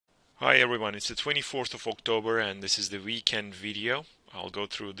Hi everyone, it's the 24th of October and this is the weekend video. I'll go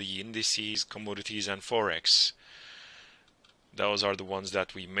through the indices, commodities and forex. Those are the ones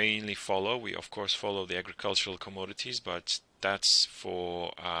that we mainly follow. We of course follow the agricultural commodities, but that's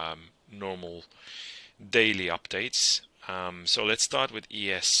for normal daily updates. So let's start with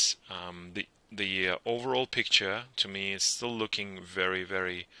ES. The overall picture to me is still looking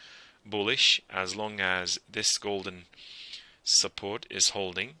very bullish as long as this golden support is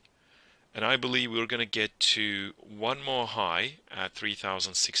holding. And I believe we're going to get to one more high at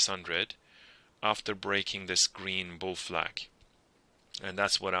 3,600 after breaking this green bull flag, and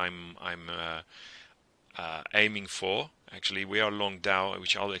that's what I'm aiming for. Actually, we are long Dow,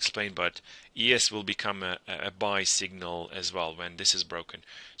 which I'll explain, but ES will become a buy signal as well when this is broken.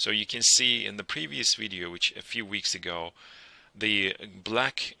 So you can see in the previous video, which a few weeks ago, the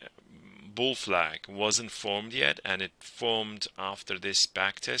black bull flag wasn't formed yet, and it formed after this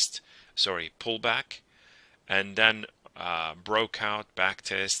pullback, and then broke out, back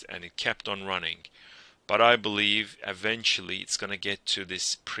test, and it kept on running. But I believe eventually it's going to get to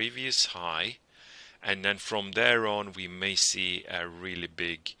this previous high, and then from there on we may see a really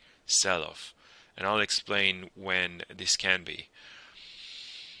big sell-off, and I'll explain when this can be.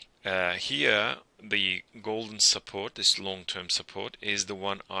 Here the golden support, this long-term support, is the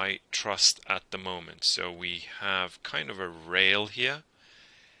one I trust at the moment. So we have kind of a rail here.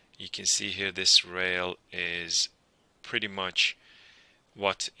 You can see here this rail is pretty much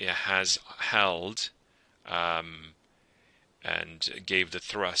what it has held and gave the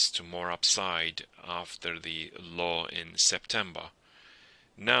thrust to more upside after the low in September.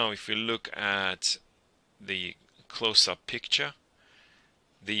 Now if we look at the close-up picture,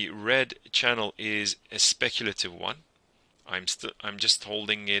 the red channel is a speculative one. I'm just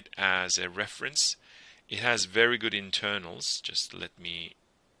holding it as a reference. It has very good internals. Just let me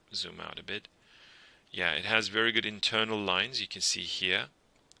zoom out a bit. Yeah, it has very good internal lines, you can see here,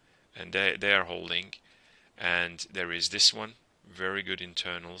 and they are holding. And there is this one, very good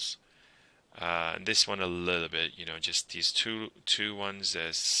internals, and this one a little bit, just these two ones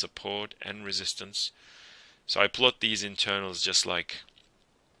as support and resistance. So I plot these internals just like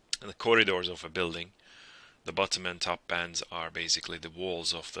the corridors of a building. The bottom and top bands are basically the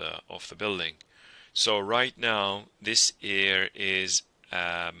walls of the building. So right now this here is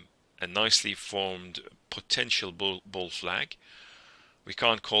a nicely formed potential bull flag. We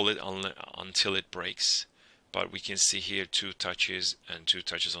can't call it until it breaks, but we can see here two touches and two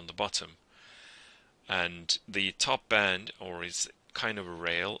touches on the bottom, and the top band, or is kind of a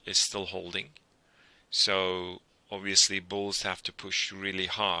rail, is still holding. So obviously bulls have to push really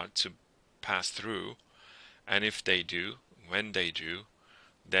hard to pass through, and if they do, when they do,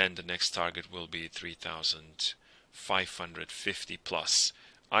 then the next target will be 3,550 plus.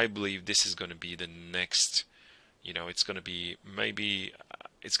 I believe this is going to be the next, it's going to be maybe,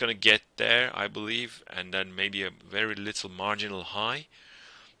 it's going to get there, I believe, and then maybe a very little marginal high.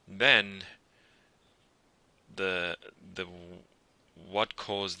 Then what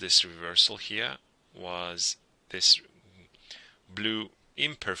caused this reversal here was this blue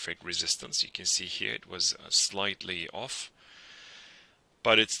imperfect resistance. You can see here it was slightly off,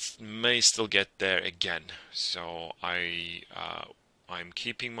 but it may still get there again. So I'm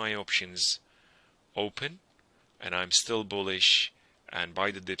keeping my options open, and I'm still bullish, and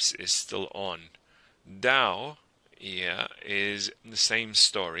buy the dips is still on. Dow here is the same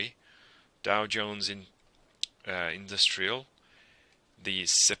story. Dow Jones Industrial, the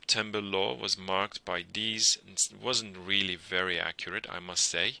September low was marked by these. It wasn't really very accurate, I must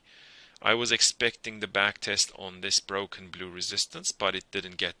say. I was expecting the back test on this broken blue resistance, but it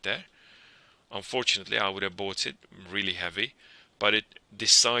didn't get there. Unfortunately, I would have bought it really heavy, but it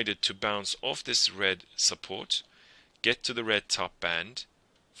decided to bounce off this red support, get to the red top band,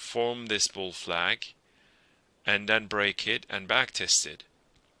 form this bull flag, and then break it and back test it.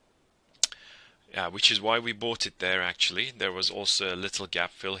 Which is why we bought it there. Actually, there was also a little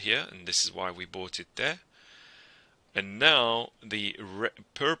gap fill here, and this is why we bought it there. And now the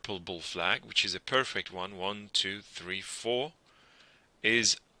purple bull flag, which is a perfect one, 1 2 3 4,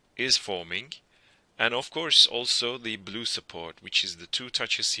 is forming. And of course also the blue support, which is the two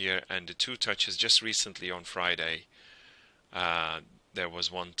touches here and the two touches just recently on Friday. There was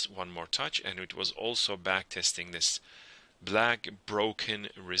one more touch, and it was also back testing this black broken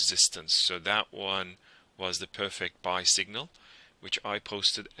resistance. So that one was the perfect buy signal, which I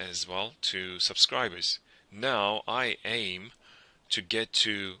posted as well to subscribers. Now I aim to get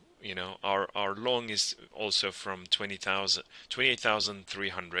to, our long is also from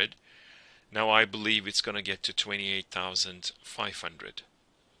 28,300. Now I believe it's going to get to 28,500.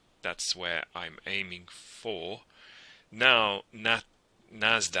 That's where I'm aiming for. Now,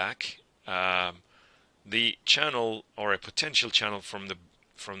 Nasdaq, the channel, or a potential channel from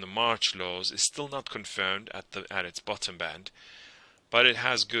the March lows, is still not confirmed at its bottom band, but it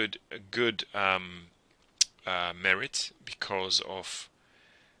has good merit because of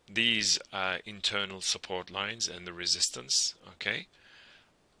these internal support lines and the resistance. Okay,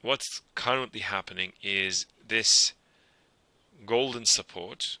 what's currently happening is this golden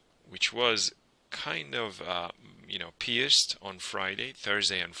support, which was kind of pierced on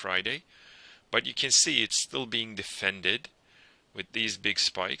Thursday and Friday, but you can see it's still being defended with these big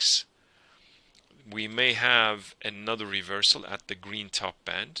spikes. We may have another reversal at the green top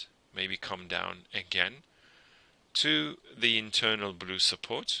band, maybe come down again to the internal blue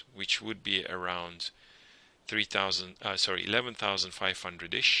support, which would be around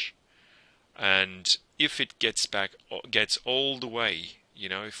 11,500-ish. And if it gets all the way,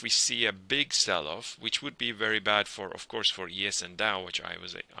 if we see a big sell-off, which would be very bad for, of course, for ES and Dow, which I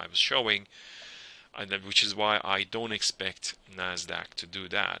was showing, and which is why I don't expect Nasdaq to do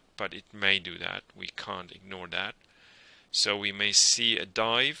that, but it may do that. We can't ignore that. So we may see a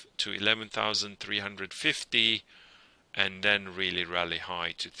dive to 11,350 and then really rally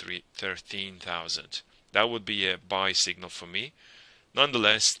high to 13,000. That would be a buy signal for me.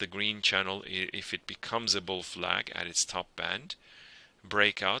 Nonetheless, the green channel, if it becomes a bull flag at its top band,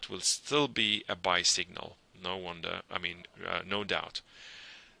 breakout will still be a buy signal. No doubt.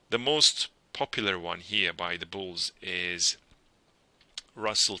 The most popular one here by the bulls is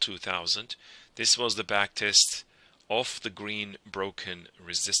Russell 2000. This was the back test of the green broken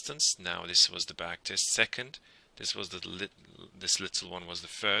resistance. Now this was the back test second. This was this little one was the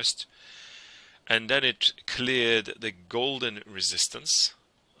first, and then it cleared the golden resistance.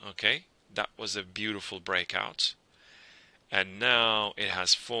 Okay, that was a beautiful breakout, and now it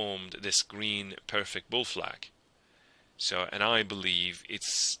has formed this green perfect bull flag. So, and I believe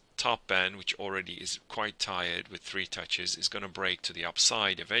its top band, which already is quite tired with 3 touches, is going to break to the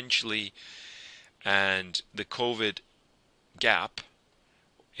upside eventually, and the COVID gap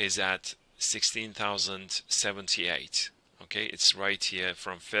is at 16,078. Okay, it's right here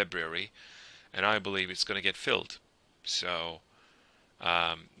from February, and I believe it's going to get filled. So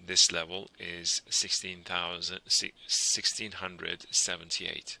this level is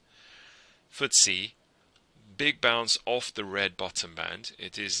 1678. FTSE, big bounce off the red bottom band.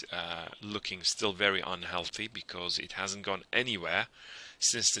 It is looking still very unhealthy because it hasn't gone anywhere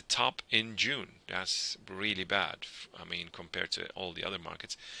since the top in June. That's really bad, I mean, compared to all the other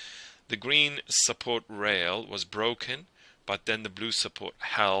markets. The green support rail was broken, but then the blue support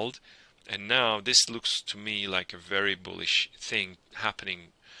held, and now this looks to me like a very bullish thing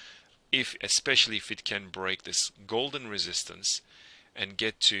happening, especially if it can break this golden resistance and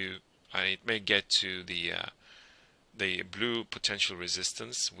get to, it may get to the blue potential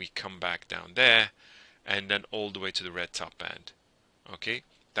resistance. We come back down there, and then all the way to the red top band. Okay,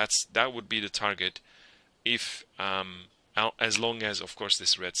 that would be the target, if as long as, of course,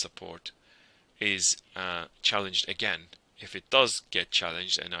 this red support is challenged again. If it does get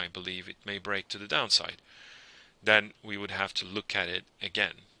challenged, and I believe it may break to the downside, then we would have to look at it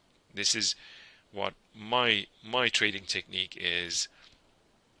again. This is what my trading technique is.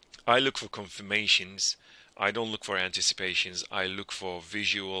 I look for confirmations. I don't look for anticipations. I look for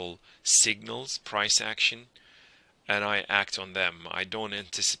visual signals, price action, and I act on them. I don't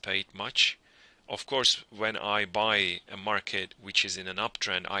anticipate much. Of course, when I buy a market which is in an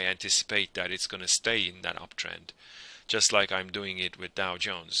uptrend, I anticipate that it's going to stay in that uptrend, just like I'm doing it with Dow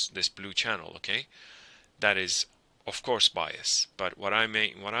Jones, this blue channel. Okay, that is, of course, bias. But what I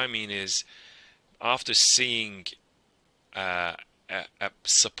mean is, after seeing a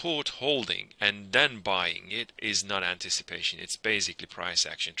support holding and then buying it is not anticipation. It's basically price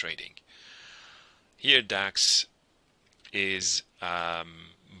action trading. Here DAX is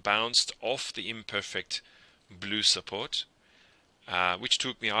bounced off the imperfect blue support, which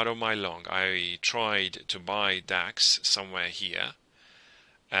took me out of my long. I tried to buy DAX somewhere here,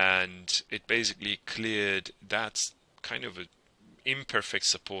 and it basically cleared that kind of an imperfect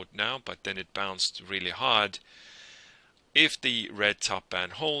support now, but then it bounced really hard. If the red top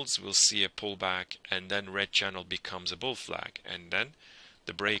band holds, we'll see a pullback, and then red channel becomes a bull flag, and then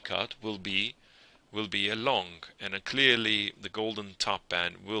the breakout will be a long, and clearly the golden top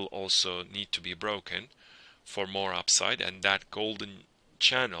band will also need to be broken for more upside, and that golden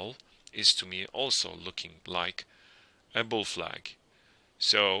channel is to me also looking like a bull flag.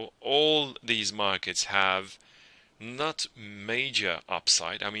 So all these markets have not major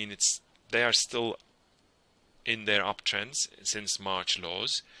upside. I mean, they are still in their uptrends since March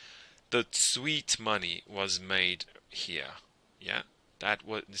lows. The sweet money was made here. Yeah, that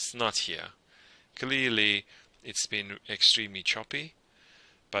was, it's not here. Clearly it's been extremely choppy,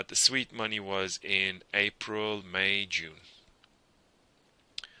 but the sweet money was in April, May, June.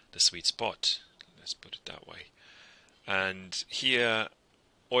 The sweet spot, let's put it that way. And here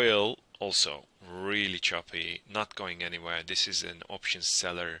oil also really choppy, not going anywhere. This is an option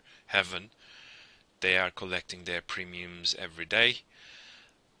seller heaven. They are collecting their premiums every day.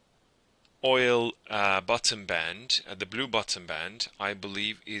 Oil bottom band, the blue bottom band, I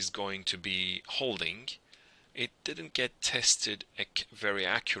believe is going to be holding. It didn't get tested very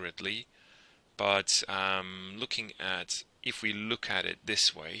accurately, but looking at, if we look at it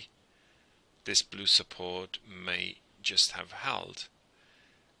this way, this blue support may just have held,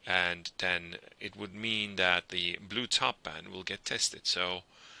 and then it would mean that the blue top band will get tested. So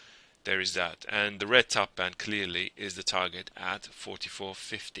there is that, and the red top band clearly is the target at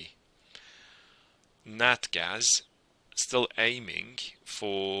 44.50. Nat gas still aiming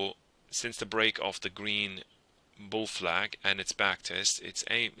for, since the break of the green bull flag and its back test,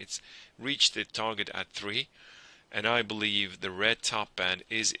 it's reached the target at 3, and I believe the red top band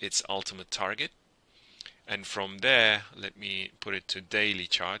is its ultimate target. And from there, let me put it to daily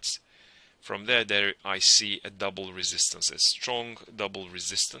charts. From there I see a double resistance, a strong double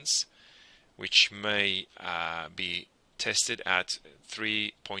resistance, which may be tested at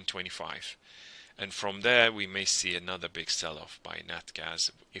 3.25. And from there we may see another big sell-off by nat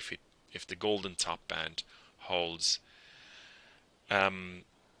gas if the golden top band holds.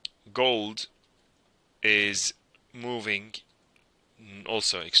 Gold is moving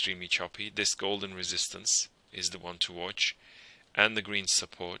also extremely choppy. This golden resistance is the one to watch, and the green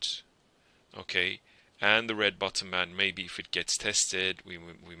support, okay, and the red bottom band. Maybe if it gets tested, we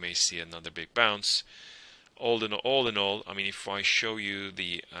may see another big bounce. All in all, I mean, if I show you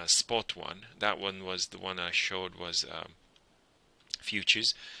the spot one, that one was the one I showed was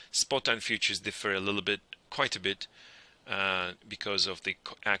futures. Spot and futures differ a little bit, quite a bit, because of the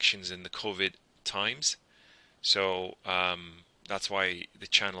actions in the COVID times. So that's why the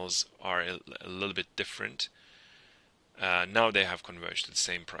channels are a little bit different. Now they have converged to the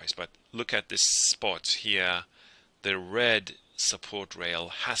same price. But look at this spot here. The red support rail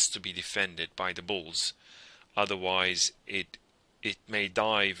has to be defended by the bulls. Otherwise it may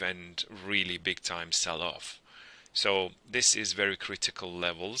dive and really big time sell off. So this is very critical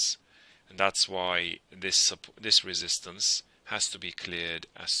levels, and that's why this resistance has to be cleared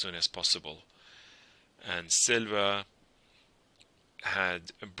as soon as possible. And silver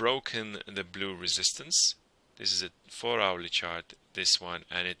had broken the blue resistance. This is a 4-hourly chart, this one,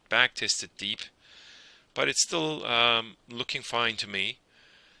 and it back tested deep, but it's still looking fine to me.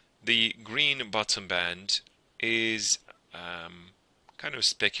 The green bottom band is kind of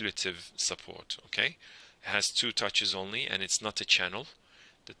speculative support, okay? It has 2 touches only, and it's not a channel.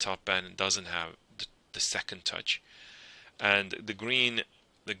 The top band doesn't have the second touch, and the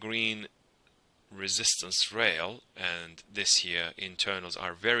green resistance rail and this here internals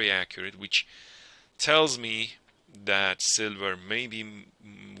are very accurate, which tells me that silver may be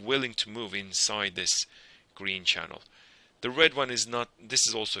willing to move inside this green channel. The red one is not, this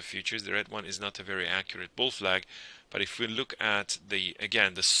is also futures, the red one is not a very accurate bull flag, but if we look at the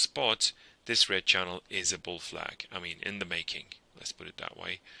spot, this red channel is a bull flag. I mean, in the making, let's put it that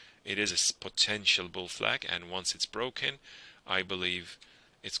way. It is a potential bull flag, and once it's broken, I believe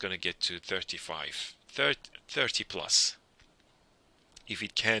it's going to get to 35, 30 plus, if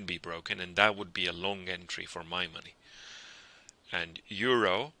it can be broken, and that would be a long entry for my money. And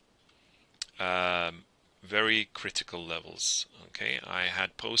euro, very critical levels, okay? I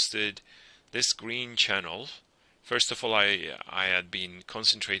had posted this green channel. First of all, I had been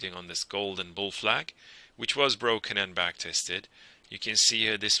concentrating on this golden bull flag, which was broken and back tested. You can see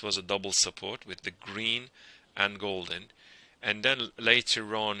here this was a double support with the green and golden, and then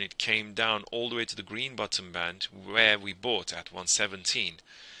later on it came down all the way to the green bottom band where we bought at 117,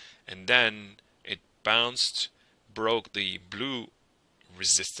 and then it bounced, broke the blue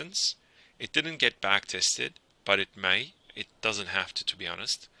resistance. It didn't get back tested, but it may. It doesn't have to be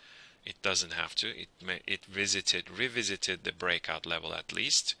honest. It doesn't have to. It revisited the breakout level at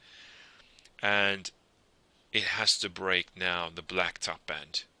least, and it has to break now the black top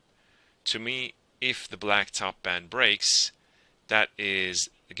band. To me, if the black top band breaks, that is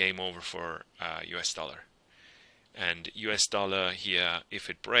the game over for US dollar. And US dollar here, if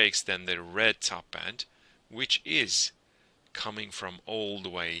it breaks, then the red top band, which is coming from all the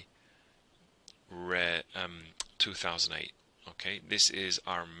way 2008. Okay, this is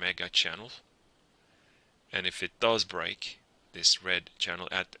our mega channel, and if it does break this red channel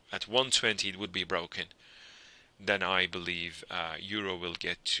at 120, it would be broken. Then I believe euro will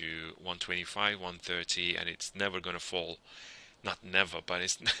get to 125, 130, and it's never going to fall. Not never, but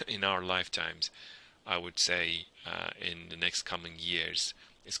it's in our lifetimes. I would say in the next coming years,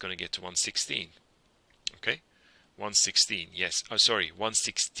 it's going to get to 116. Okay, 116. Yes. Oh, sorry,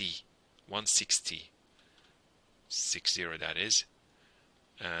 160. 160. 60. That is,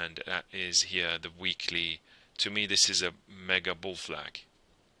 and that is here the weekly. To me, this is a mega bull flag.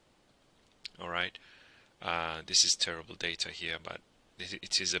 All right. This is terrible data here, but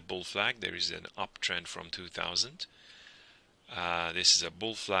it is a bull flag. There is an uptrend from 2000. This is a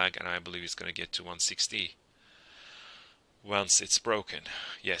bull flag, and I believe it's going to get to 160 once it's broken.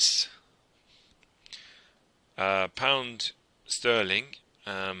 Yes. Pound sterling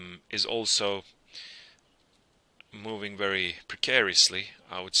is also moving very precariously,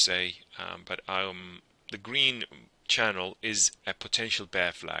 I would say, but the green channel is a potential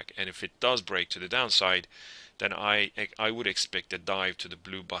bear flag, and if it does break to the downside, then I would expect a dive to the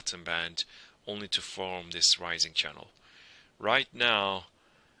blue bottom band only to form this rising channel. Right now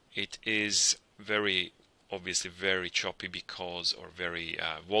it is obviously very choppy because, or very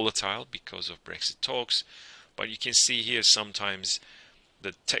volatile because of Brexit talks, but you can see here sometimes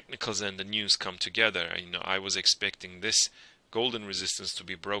the technicals and the news come together. I was expecting this golden resistance to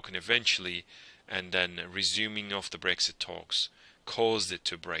be broken eventually, and then resuming of the Brexit talks caused it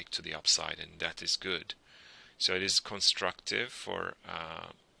to break to the upside, and that is good. So it is constructive for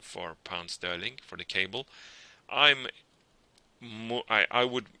pound sterling, for the cable. I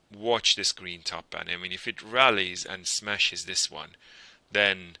would watch this green top band. I mean, if it rallies and smashes this one,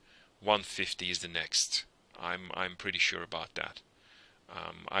 then 150 is the next. I'm pretty sure about that.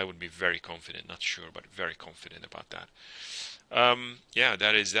 I would be very confident, not sure, but very confident about that. Yeah,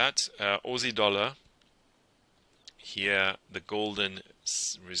 that is that. Aussie dollar. Here, the golden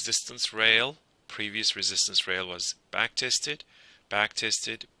resistance rail, previous resistance rail was back tested, back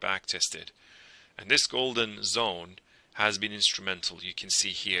tested, back tested. And this golden zone has been instrumental. You can see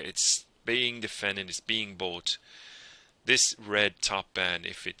here, it's being defended, it's being bought. This red top band,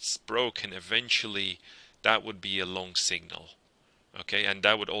 if it's broken eventually, that would be a long signal. Okay, and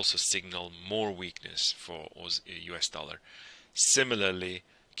that would also signal more weakness for US dollar. Similarly,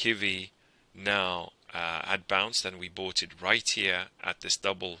 Kiwi now had bounced, and we bought it right here at this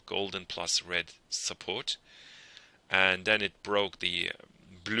double golden plus red support, and then it broke the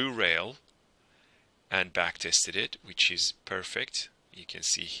blue rail and back tested it, which is perfect. You can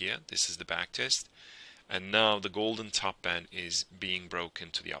see here, this is the back test, and now the golden top band is being broken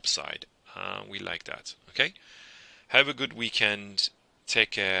to the upside. We like that. Okay, have a good weekend,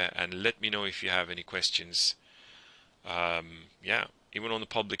 take care, and let me know if you have any questions. Yeah, even on the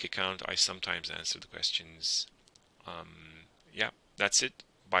public account I sometimes answer the questions. Yeah, that's it.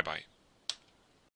 Bye bye.